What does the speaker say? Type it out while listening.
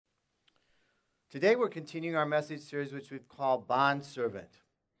Today we're continuing our message series which we've called Bondservant.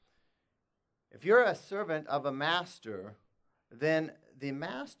 If you're a servant of a master, then the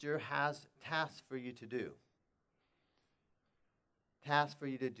master has tasks for you to do. Tasks for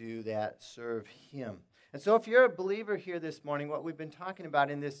you to do that serve him. And so if you're a believer here this morning, what we've been talking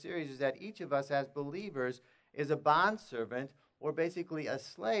about in this series is that each of us as believers is a bondservant or basically a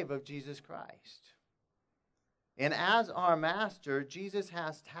slave of Jesus Christ. And as our master, Jesus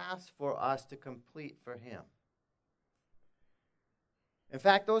has tasks for us to complete for him. In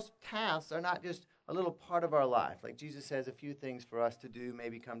fact, those tasks are not just a little part of our life. Like Jesus has a few things for us to do,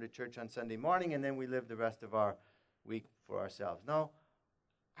 maybe come to church on Sunday morning, and then we live the rest of our week for ourselves. No,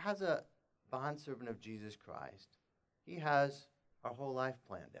 as a bondservant of Jesus Christ, he has our whole life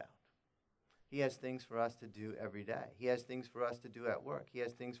planned out. He has things for us to do every day. He has things for us to do at work. He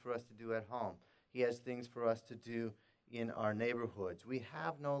has things for us to do at home. He has things for us to do in our neighborhoods. We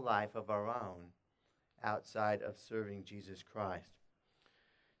have no life of our own outside of serving Jesus Christ.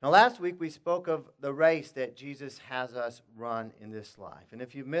 Now, last week we spoke of the race that Jesus has us run in this life. And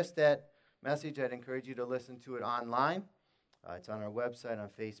if you missed that message, I'd encourage you to listen to it online. It's on our website, on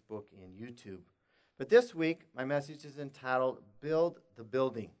Facebook, and YouTube. But this week, my message is entitled, Build the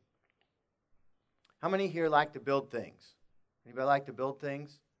Building. How many here like to build things? Anybody like to build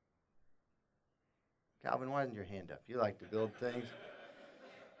things? Calvin, why isn't your hand up? You like to build things.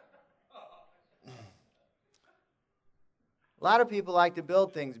 A lot of people like to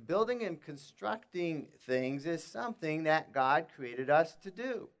build things. Building and constructing things is something that God created us to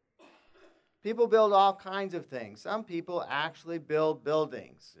do. People build all kinds of things. Some people actually build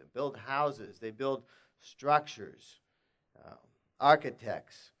buildings, build houses, they build structures,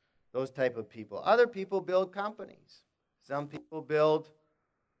 architects, those type of people. Other people build companies. Some people build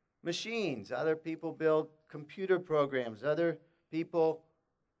machines. Other people build computer programs. Other people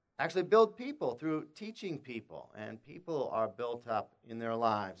actually build people through teaching people. And people are built up in their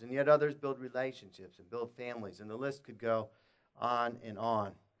lives. And yet others build relationships and build families. And the list could go on and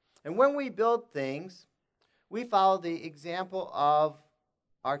on. And when we build things, we follow the example of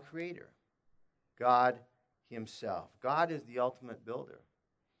our Creator, God himself. God is the ultimate builder.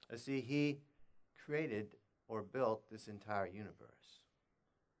 You see, he created or built this entire universe.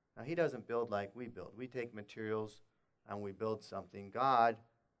 Now, he doesn't build like we build. We take materials and we build something. God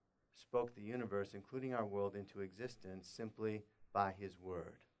spoke the universe, including our world, into existence simply by his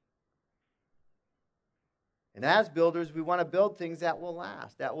word. And as builders, we want to build things that will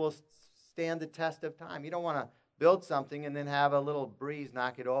last, that will stand the test of time. You don't want to build something and then have a little breeze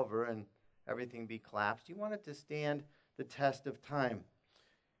knock it over and everything be collapsed. You want it to stand the test of time.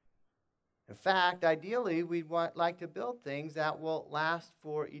 In fact, ideally, we'd like to build things that will last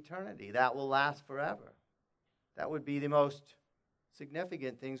for eternity, that will last forever. That would be the most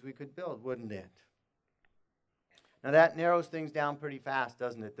significant things we could build, wouldn't it? Now, that narrows things down pretty fast,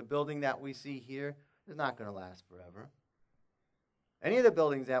 doesn't it? The building that we see here is not going to last forever. Any of the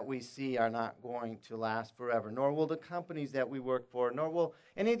buildings that we see are not going to last forever, nor will the companies that we work for, nor will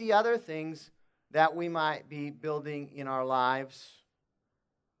any of the other things that we might be building in our lives.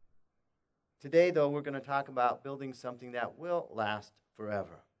 Today, though, we're going to talk about building something that will last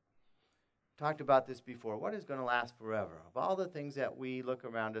forever. Talked about this before. What is going to last forever? Of all the things that we look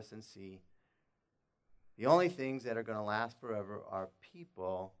around us and see, the only things that are going to last forever are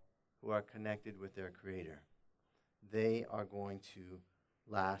people who are connected with their Creator. They are going to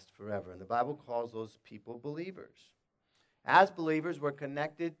last forever. And the Bible calls those people believers. As believers, we're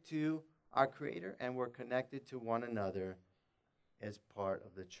connected to our Creator and we're connected to one another as part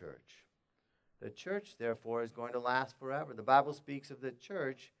of the church. The church, therefore, is going to last forever. The Bible speaks of the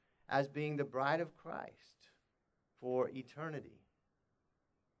church as being the bride of Christ for eternity.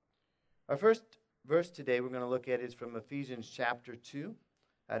 Our first verse today we're going to look at is from Ephesians chapter 2.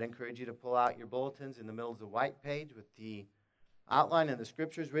 I'd encourage you to pull out your bulletins in the middle of the white page with the outline and the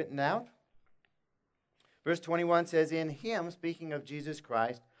scriptures written out. Verse 21 says, In him, speaking of Jesus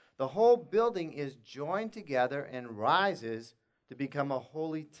Christ, the whole building is joined together and rises to become a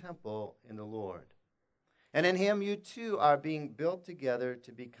holy temple in the Lord. And in him you too are being built together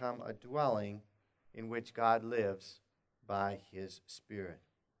to become a dwelling in which God lives by his Spirit.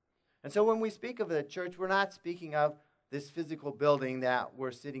 And so when we speak of the church, we're not speaking of this physical building that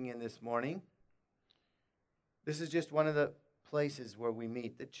we're sitting in this morning. This is just one of the places where we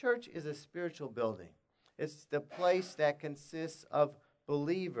meet. The church is a spiritual building. It's the place that consists of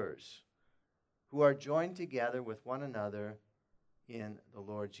believers who are joined together with one another in the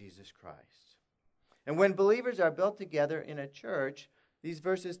Lord Jesus Christ. And when believers are built together in a church, these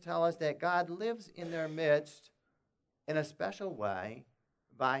verses tell us that God lives in their midst in a special way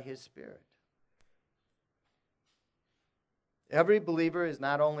by his Spirit. Every believer is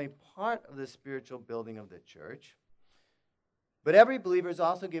not only part of the spiritual building of the church, but every believer is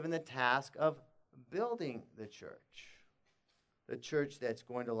also given the task of building the church that's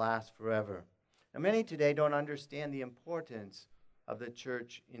going to last forever. Now, many today don't understand the importance of the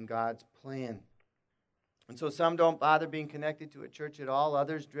church in God's plan. And so some don't bother being connected to a church at all.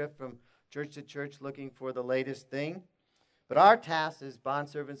 Others drift from church to church looking for the latest thing. But our task as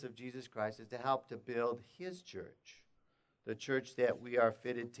bondservants of Jesus Christ is to help to build His church, the church that we are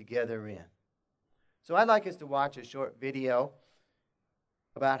fitted together in. So I'd like us to watch a short video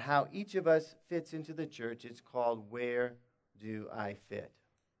about how each of us fits into the church. It's called Where Do I Fit?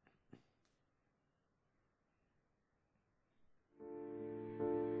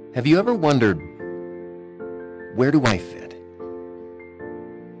 Have you ever wondered, where do I fit?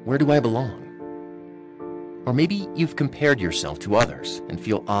 Where do I belong? Or maybe you've compared yourself to others and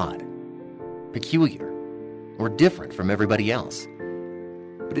feel odd, peculiar, or different from everybody else.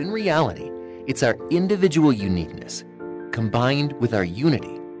 But in reality, it's our individual uniqueness combined with our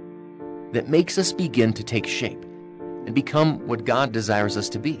unity that makes us begin to take shape and become what God desires us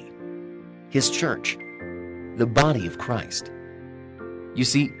to be, His church, the body of Christ. You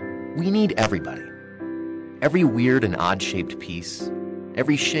see, we need everybody. Every weird and odd-shaped piece,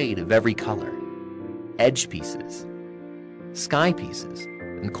 every shade of every color, edge pieces, sky pieces,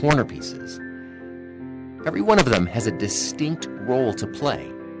 and corner pieces. Every one of them has a distinct role to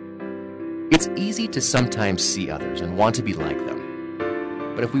play. It's easy to sometimes see others and want to be like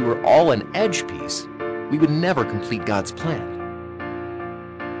them. But if we were all an edge piece, we would never complete God's plan.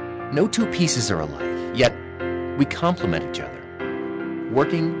 No two pieces are alike, yet we complement each other,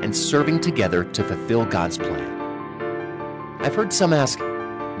 working and serving together to fulfill God's plan. I've heard some ask,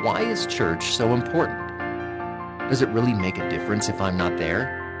 why is church so important? Does it really make a difference if I'm not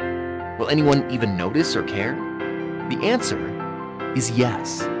there? Will anyone even notice or care? The answer is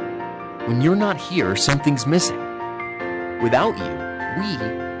yes. When you're not here, something's missing. Without you, we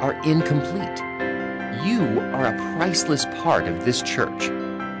are incomplete. You are a priceless part of this church.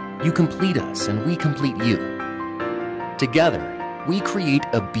 You complete us and we complete you. Together, we create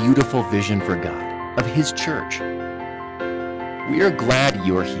a beautiful vision for God, of His church. We are glad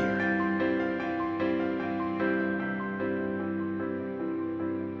you're here.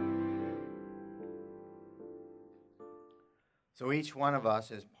 So each one of us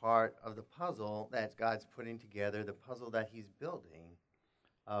is part of the puzzle that God's putting together, the puzzle that He's building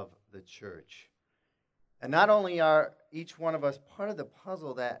of the church. And not only are each one of us part of the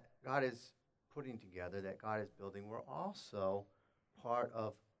puzzle that God is putting together, that God is building, we're also part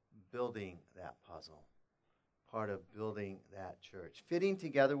of building that puzzle, part of building that church, fitting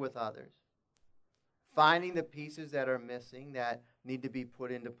together with others, finding the pieces that are missing that need to be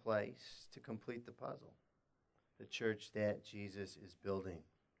put into place to complete the puzzle, the church that Jesus is building.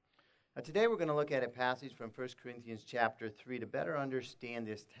 Now, today we're going to look at a passage from 1 Corinthians chapter 3 to better understand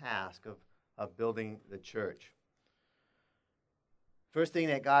this task of building the church. First thing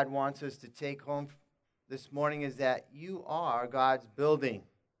that God wants us to take home this morning is that you are God's building.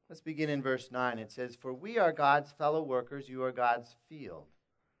 Let's begin in verse 9. It says, "For we are God's fellow workers, you are God's field,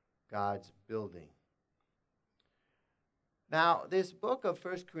 God's building." Now, this book of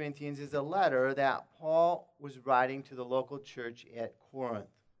 1 Corinthians is a letter that Paul was writing to the local church at Corinth.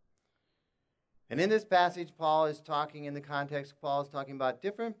 And in this passage, Paul is talking about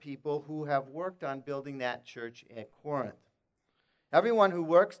different people who have worked on building that church at Corinth. Everyone who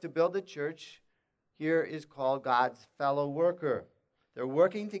works to build the church here is called God's fellow worker. They're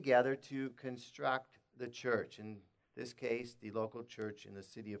working together to construct the church, in this case, the local church in the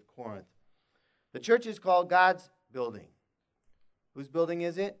city of Corinth. The church is called God's building. Whose building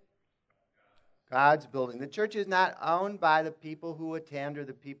is it? God's building. The church is not owned by the people who attend or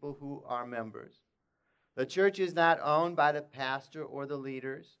the people who are members. The church is not owned by the pastor or the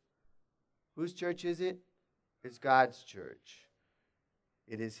leaders. Whose church is it? It's God's church.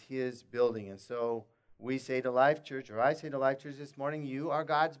 It is His building. And so we say to Life Church, or I say to Life Church this morning, you are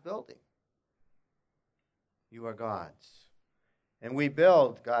God's building. You are God's. And we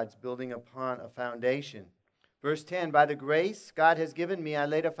build God's building upon a foundation. Verse 10, "By the grace God has given me, I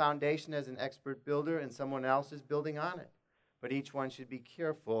laid a foundation as an expert builder, and someone else is building on it. But each one should be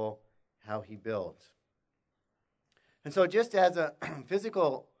careful how he builds." And so just as a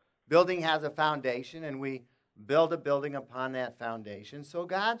physical building has a foundation, and we build a building upon that foundation, so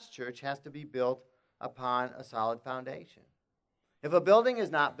God's church has to be built upon a solid foundation. If a building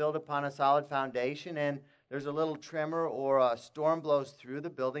is not built upon a solid foundation and there's a little tremor or a storm blows through, the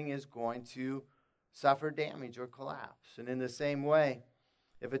building is going to suffer damage or collapse. And in the same way,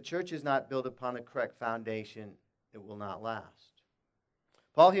 if a church is not built upon the correct foundation, it will not last.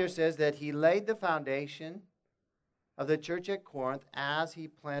 Paul here says that he laid the foundation of the church at Corinth as he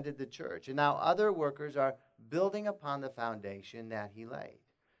planted the church. And now other workers are building upon the foundation that he laid.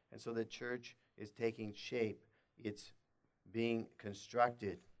 And so the church is taking shape. It's being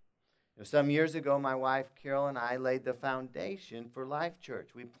constructed. Some years ago, my wife Carol and I laid the foundation for Life Church.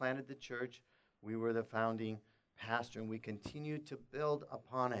 We planted the church. We were the founding pastor, and we continue to build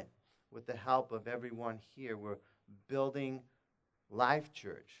upon it with the help of everyone here. We're building Life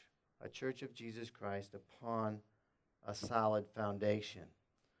Church, a church of Jesus Christ, upon a solid foundation.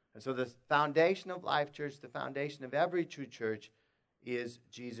 And so the foundation of Life Church, the foundation of every true church, is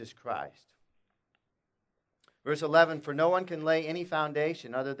Jesus Christ. Verse 11, for no one can lay any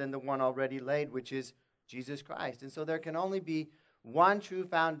foundation other than the one already laid, which is Jesus Christ. And so there can only be one true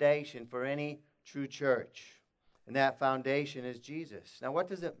foundation for any true church. And that foundation is Jesus. Now, what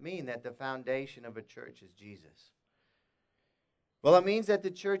does it mean that the foundation of a church is Jesus? Well, it means that the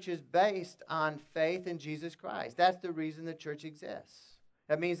church is based on faith in Jesus Christ. That's the reason the church exists.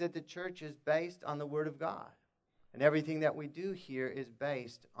 That means that the church is based on the Word of God. And everything that we do here is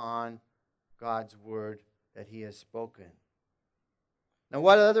based on God's Word that He has spoken. Now,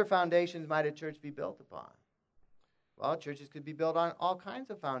 what other foundations might a church be built upon? Well, churches could be built on all kinds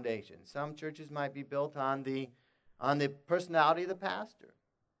of foundations. Some churches might be built on the personality of the pastor.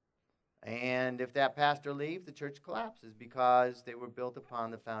 And if that pastor leaves, the church collapses because they were built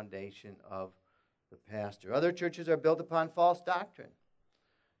upon the foundation of the pastor. Other churches are built upon false doctrine,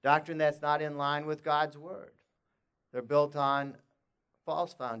 doctrine that's not in line with God's Word. They're built on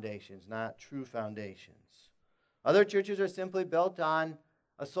false foundations, not true foundations. Other churches are simply built on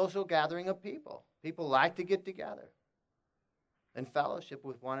a social gathering of people. People like to get together and fellowship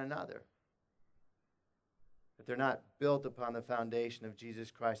with one another. But they're not built upon the foundation of Jesus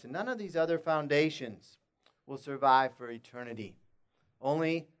Christ. And none of these other foundations will survive for eternity.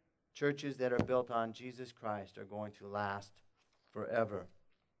 Only churches that are built on Jesus Christ are going to last forever.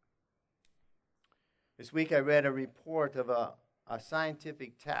 This week I read a report of a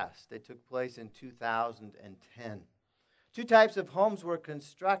scientific test that took place in 2010. Two types of homes were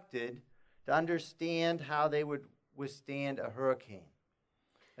constructed to understand how they would withstand a hurricane.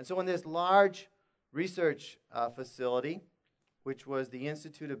 And so in this large research facility, which was the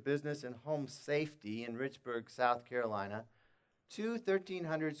Institute of Business and Home Safety in Richburg, South Carolina, two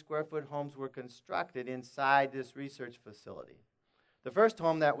 1,300 square foot homes were constructed inside this research facility. The first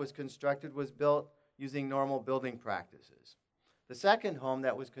home that was constructed was built using normal building practices. The second home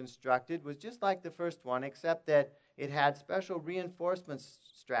that was constructed was just like the first one, except that it had special reinforcement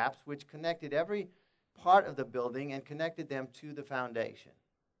straps which connected every part of the building and connected them to the foundation.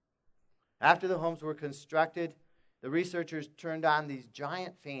 After the homes were constructed, the researchers turned on these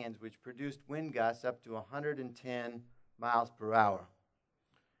giant fans which produced wind gusts up to 110 miles per hour.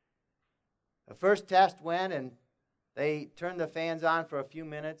 The first test went, and they turned the fans on for a few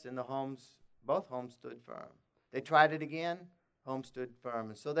minutes, and both homes stood firm. They tried it again, home stood firm.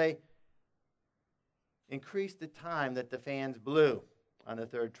 And so they increased the time that the fans blew on the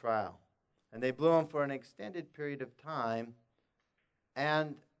third trial. And they blew them for an extended period of time,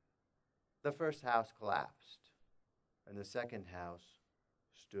 and the first house collapsed, and the second house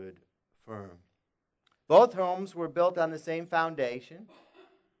stood firm. Both homes were built on the same foundation,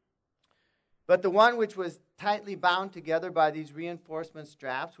 but the one which was tightly bound together by these reinforcement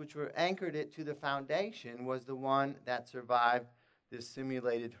straps, which were anchored it to the foundation, was the one that survived this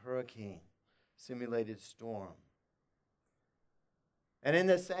simulated hurricane, simulated storm. And in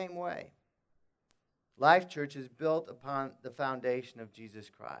the same way, Life Church is built upon the foundation of Jesus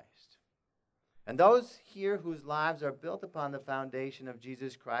Christ. And those here whose lives are built upon the foundation of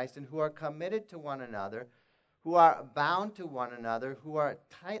Jesus Christ and who are committed to one another, who are bound to one another, who are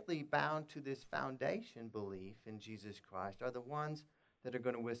tightly bound to this foundation belief in Jesus Christ, are the ones that are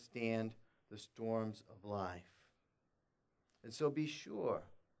going to withstand the storms of life. And so be sure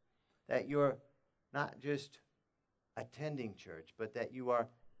that you're not just attending church, but that you are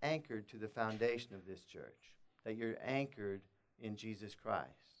anchored to the foundation of this church, that you're anchored in Jesus Christ,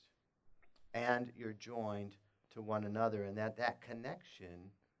 and you're joined to one another, and that connection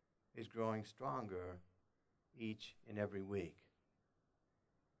is growing stronger each and every week.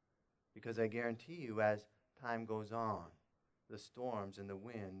 Because I guarantee you, as time goes on, the storms and the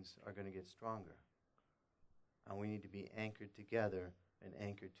winds are going to get stronger. And we need to be anchored together and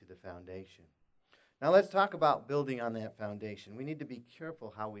anchored to the foundation. Now let's talk about building on that foundation. We need to be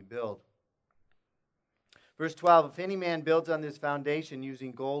careful how we build. Verse 12, if any man builds on this foundation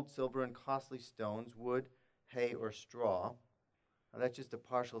using gold, silver, and costly stones, wood, hay, or straw. Now that's just a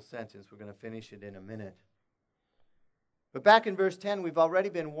partial sentence. We're going to finish it in a minute. But back in verse 10, we've already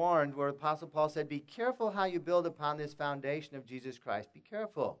been warned where Apostle Paul said, be careful how you build upon this foundation of Jesus Christ. Be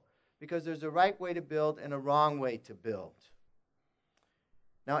careful, because there's a right way to build and a wrong way to build.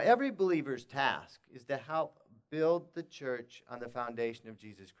 Now, every believer's task is to help build the church on the foundation of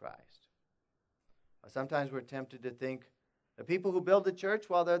Jesus Christ. Sometimes we're tempted to think the people who build the church,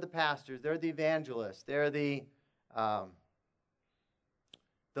 well, they're the pastors, they're the evangelists, they're the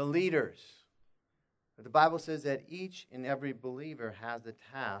leaders. But the Bible says that each and every believer has the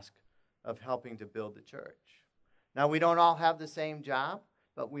task of helping to build the church. Now, we don't all have the same job,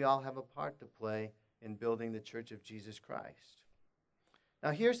 but we all have a part to play in building the church of Jesus Christ.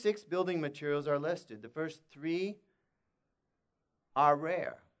 Now, here 6 building materials are listed. The first 3 are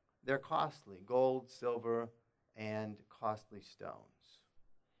rare. They're costly: gold, silver, and costly stones.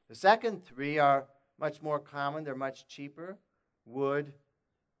 The second 3 are much more common. They're much cheaper: wood,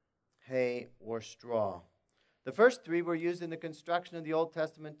 hay, or straw. The first 3 were used in the construction of the Old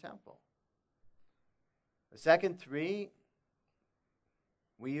Testament temple. The second 3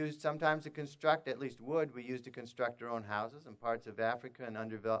 we used sometimes to construct, at least wood, we used to construct our own houses. In parts of Africa and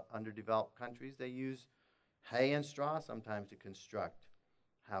underdeveloped countries, they use hay and straw sometimes to construct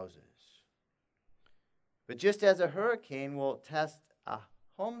houses. But just as a hurricane will test a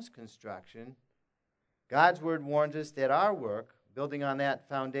home's construction, God's word warns us that our work, building on that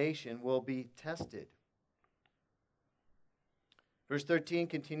foundation, will be tested. Verse 13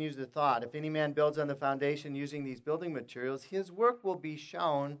 continues the thought. If any man builds on the foundation using these building materials, his work will be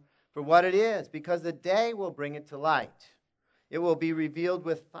shown for what it is, because the day will bring it to light. It will be revealed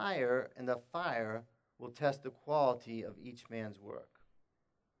with fire, and the fire will test the quality of each man's work.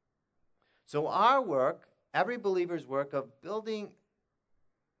 So our work, every believer's work of building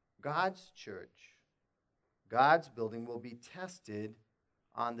God's church, God's building, will be tested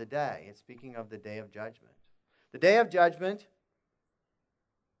on the day. It's speaking of the day of judgment. The day of judgment,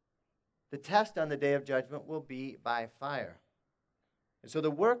 the test on the day of judgment will be by fire. And so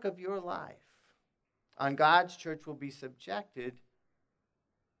the work of your life on God's church will be subjected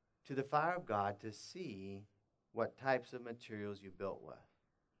to the fire of God to see what types of materials you built with.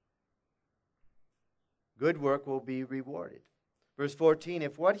 Good work will be rewarded. Verse 14,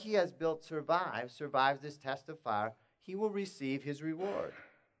 if what he has built survives this test of fire, he will receive his reward.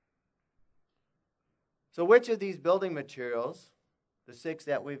 So which of these building materials, the 6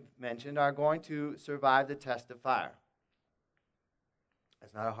 that we've mentioned, are going to survive the test of fire?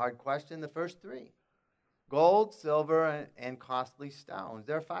 That's not a hard question. The first 3. Gold, silver, and costly stones.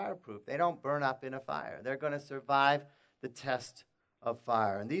 They're fireproof. They don't burn up in a fire. They're going to survive the test of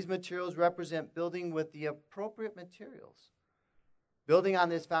fire. And these materials represent building with the appropriate materials. Building on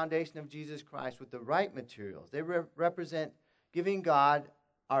this foundation of Jesus Christ with the right materials. They represent giving God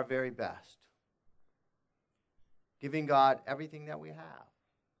our very best. Giving God everything that we have,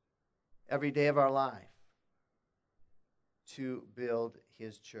 every day of our life, to build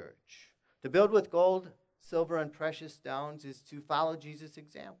his church. To build with gold, silver, and precious stones is to follow Jesus'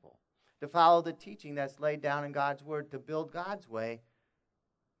 example, to follow the teaching that's laid down in God's word, to build God's way,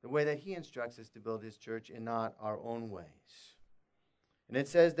 the way that he instructs us to build his church, and not our own ways. And it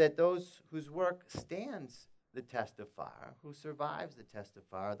says that those whose work stands the test of fire, who survives the test of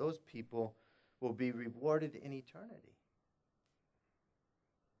fire, those people will be rewarded in eternity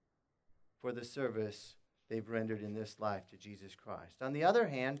for the service they've rendered in this life to Jesus Christ. On the other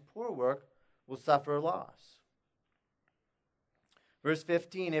hand, poor work will suffer loss. Verse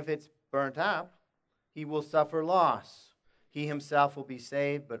 15, if it's burnt up, he will suffer loss. He himself will be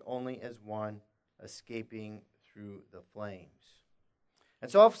saved, but only as one escaping through the flames.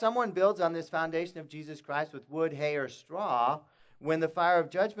 And so if someone builds on this foundation of Jesus Christ with wood, hay, or straw, when the fire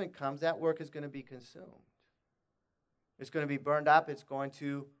of judgment comes, that work is going to be consumed. It's going to be burned up. It's going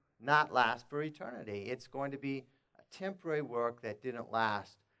to not last for eternity. It's going to be a temporary work that didn't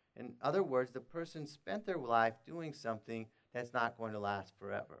last. In other words, the person spent their life doing something that's not going to last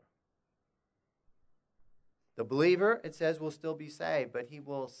forever. The believer, it says, will still be saved, but he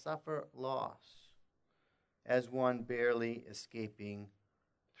will suffer loss as one barely escaping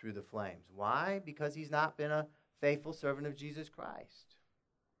through the flames. Why? Because he's not been a faithful servant of Jesus Christ.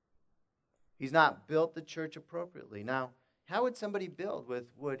 He's not built the church appropriately. Now, how would somebody build with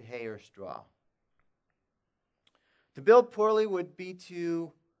wood, hay, or straw? To build poorly would be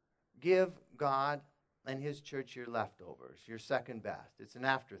to give God and his church your leftovers, your second best. It's an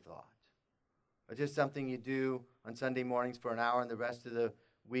afterthought. Or just something you do on Sunday mornings for an hour, and the rest of the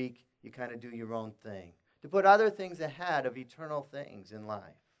week you kind of do your own thing. To put other things ahead of eternal things in life.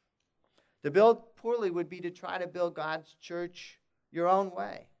 To build poorly would be to try to build God's church your own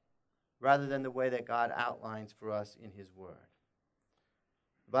way, rather than the way that God outlines for us in His Word.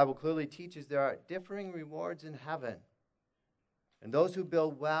 The Bible clearly teaches there are differing rewards in heaven. And those who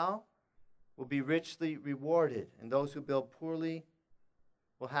build well will be richly rewarded, and those who build poorly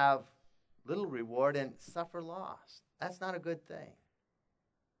will have little reward and suffer loss. That's not a good thing.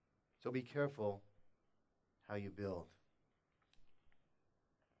 So be careful how you build.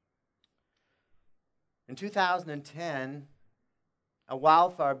 In 2010, a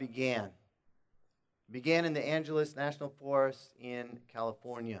wildfire began. It began in the Angeles National Forest in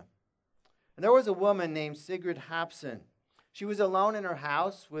California. And there was a woman named Sigrid Hapson. She was alone in her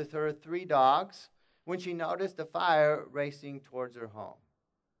house with her 3 dogs when she noticed a fire racing towards her home.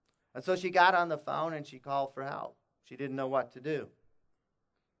 And so she got on the phone and she called for help. She didn't know what to do.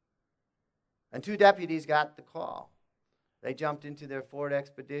 And 2 deputies got the call. They jumped into their Ford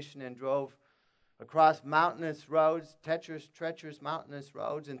Expedition and drove across mountainous roads, treacherous mountainous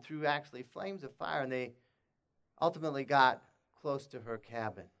roads, and through actually flames of fire. And they ultimately got close to her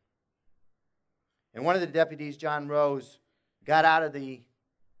cabin. And one of the deputies, John Rose, got out of the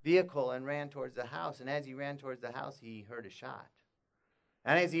vehicle and ran towards the house. And as he ran towards the house, he heard a shot.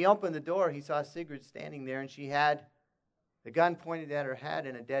 And as he opened the door, he saw Sigrid standing there, and she had the gun pointed at her head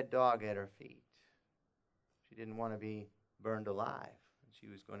and a dead dog at her feet. She didn't want to be burned alive. She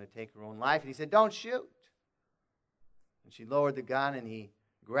was going to take her own life. And he said, "Don't shoot." And she lowered the gun, and he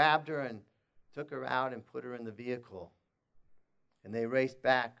grabbed her and took her out and put her in the vehicle. And they raced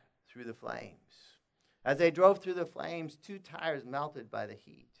back through the flames. As they drove through the flames, 2 tires melted by the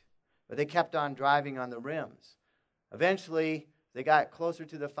heat. But they kept on driving on the rims. Eventually, they got closer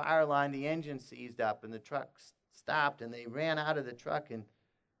to the fire line. The engine seized up, and the truck stopped, and they ran out of the truck and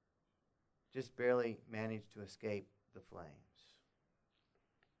just barely managed to escape the flames.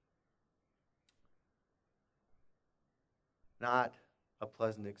 Not a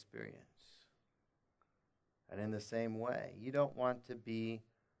pleasant experience. And in the same way, you don't want to be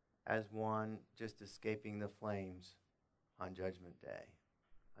as one just escaping the flames on Judgment Day,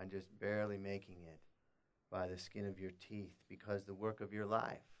 on just barely making it by the skin of your teeth, because the work of your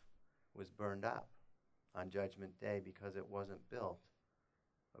life was burned up on Judgment Day because it wasn't built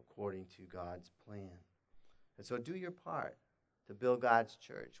according to God's plan. And so do your part to build God's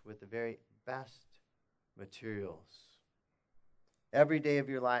church with the very best materials. Every day of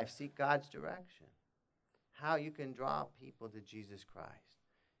your life, seek God's direction. How you can draw people to Jesus Christ.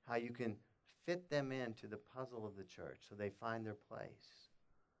 How you can fit them into the puzzle of the church so they find their place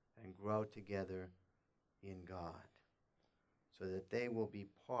and grow together in God, so that they will be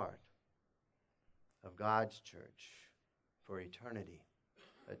part of God's church for eternity,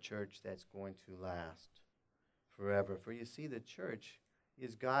 a church that's going to last forever. For you see, the church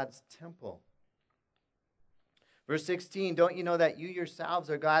is God's temple. Verse 16, don't you know that you yourselves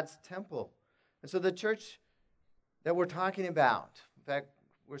are God's temple? And so the church that we're talking about, in fact,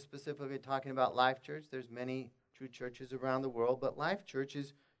 we're specifically talking about Life Church. There's many true churches around the world, but Life Church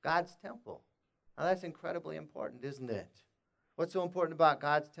is God's temple. Now that's incredibly important, isn't it? What's so important about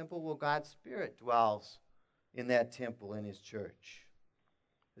God's temple? Well, God's Spirit dwells in that temple, in His church.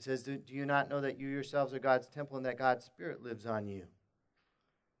 It says, do you not know that you yourselves are God's temple and that God's Spirit lives on you?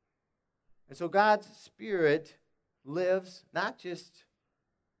 And so God's Spirit lives not just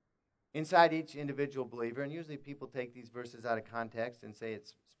inside each individual believer, and usually people take these verses out of context and say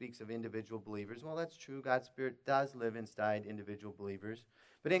it speaks of individual believers. Well, that's true. God's Spirit does live inside individual believers.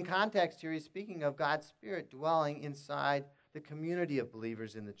 But in context here, he's speaking of God's Spirit dwelling inside the community of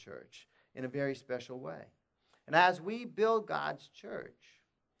believers in the church in a very special way. And as we build God's church,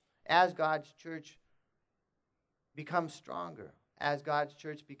 as God's church becomes stronger, as God's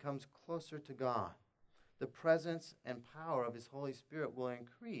church becomes closer to God, the presence and power of His Holy Spirit will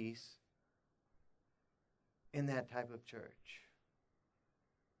increase in that type of church.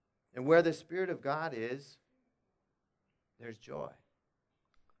 And where the Spirit of God is, there's joy,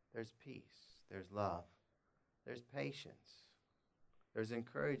 there's peace, there's love, there's patience, there's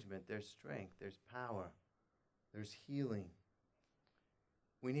encouragement, there's strength, there's power, there's healing.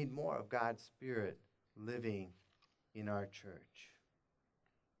 We need more of God's Spirit living in our church.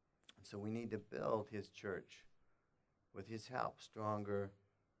 And so we need to build His church with His help stronger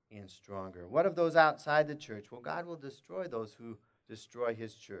and stronger. What of those outside the church? Well, God will destroy those who destroy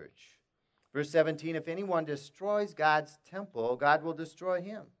His church. Verse 17, if anyone destroys God's temple, God will destroy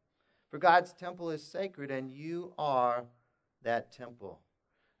him. For God's temple is sacred, and you are that temple.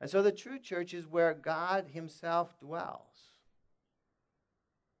 And so the true church is where God Himself dwells.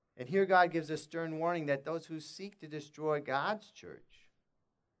 And here God gives a stern warning that those who seek to destroy God's church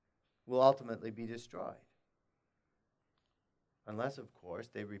will ultimately be destroyed. unless, of course,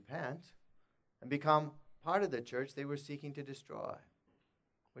 they repent and become part of the church they were seeking to destroy,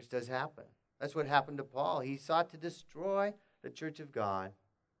 which does happen. That's what happened to Paul. He sought to destroy the church of God.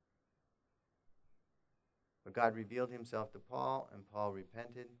 But God revealed himself to Paul, and Paul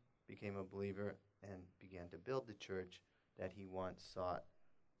repented, became a believer, and began to build the church that he once sought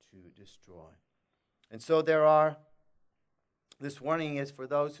to destroy. And so this warning is for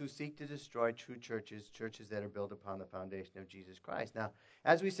those who seek to destroy true churches, churches that are built upon the foundation of Jesus Christ. Now,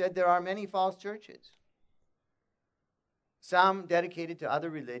 as we said, there are many false churches. Some dedicated to other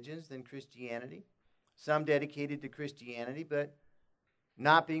religions than Christianity. Some dedicated to Christianity, but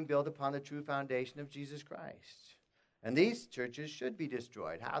not being built upon the true foundation of Jesus Christ. And these churches should be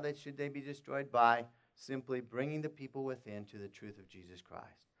destroyed. How should they be destroyed? By simply bringing the people within to the truth of Jesus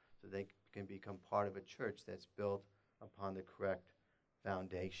Christ, so they can become part of a church that's built upon the correct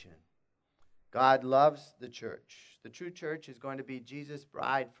foundation. God loves the church. The true church is going to be Jesus'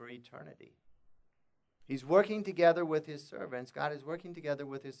 bride for eternity. He's working together with his servants. God is working together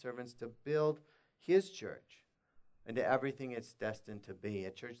with his servants to build his church into everything it's destined to be.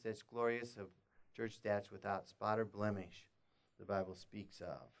 A church that's glorious, a church that's without spot or blemish, the Bible speaks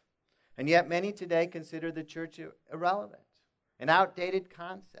of. And yet many today consider the church irrelevant, an outdated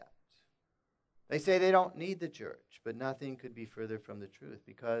concept. They say they don't need the church, but nothing could be further from the truth,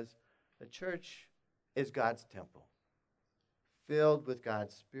 because the church is God's temple, filled with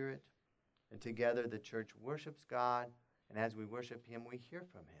God's Spirit, and together the church worships God, and as we worship him, we hear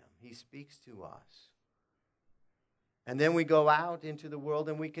from him. He speaks to us. And then we go out into the world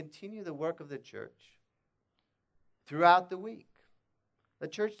and we continue the work of the church throughout the week. The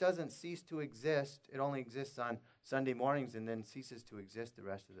church doesn't cease to exist. It only exists on Sunday mornings and then ceases to exist the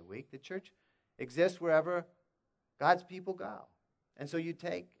rest of the week. The church exists wherever God's people go. And so you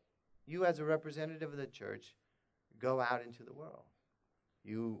as a representative of the church, go out into the world.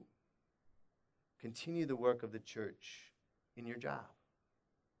 You continue the work of the church in your job,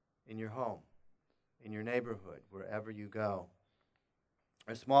 in your home, in your neighborhood, wherever you go.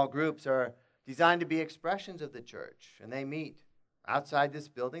 Our small groups are designed to be expressions of the church, and they meet outside this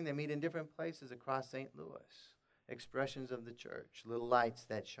building. They meet in different places across St. Louis. Expressions of the church, little lights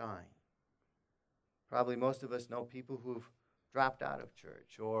that shine. Probably most of us know people who've dropped out of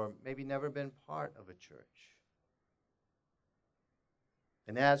church or maybe never been part of a church.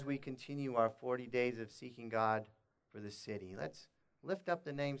 And as we continue our 40 days of seeking God for the city, let's lift up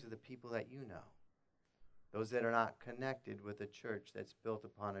the names of the people that you know, those that are not connected with a church that's built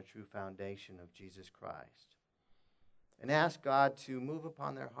upon a true foundation of Jesus Christ, and ask God to move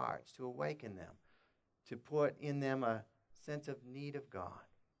upon their hearts, to awaken them, to put in them a sense of need of God,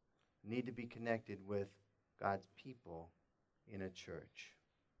 need to be connected with God's people in a church.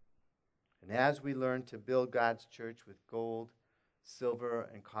 And as we learn to build God's church with gold, silver,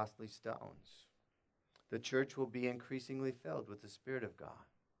 and costly stones, the church will be increasingly filled with the Spirit of God.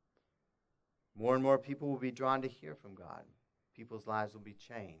 More and more people will be drawn to hear from God. People's lives will be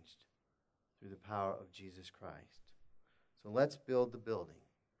changed through the power of Jesus Christ. So let's build the building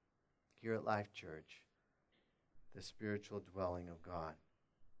here at Life Church, the spiritual dwelling of God.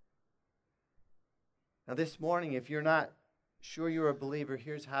 Now this morning, if you're not sure you're a believer,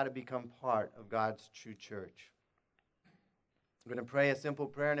 here's how to become part of God's true church. I'm going to pray a simple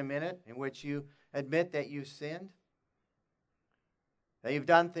prayer in a minute in which you admit that you've sinned, that you've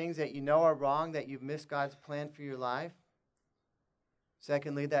done things that you know are wrong, that you've missed God's plan for your life.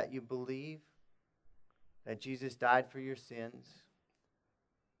 Secondly, that you believe that Jesus died for your sins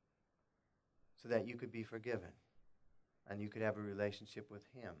so that you could be forgiven and you could have a relationship with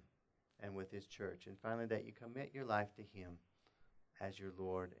him and with his church. And finally, that you commit your life to him as your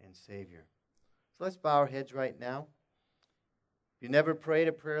Lord and Savior. So let's bow our heads right now. If you never prayed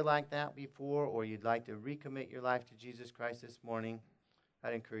a prayer like that before, or you'd like to recommit your life to Jesus Christ this morning,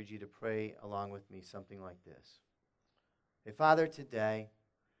 I'd encourage you to pray along with me something like this. Hey, Father, today,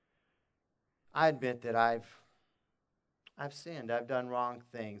 I admit that I've sinned. I've done wrong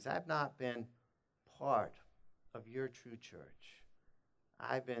things. I've not been part of your true church.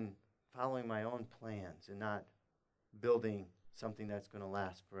 I've been following my own plans and not building something that's going to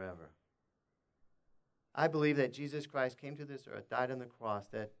last forever. I believe that Jesus Christ came to this earth, died on the cross,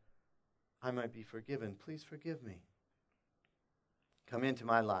 that I might be forgiven. Please forgive me. Come into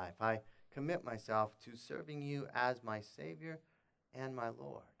my life. I commit myself to serving you as my Savior and my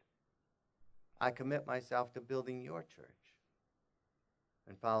Lord. I commit myself to building your church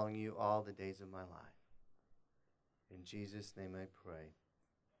and following you all the days of my life. In Jesus' name I pray.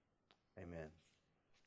 Amen.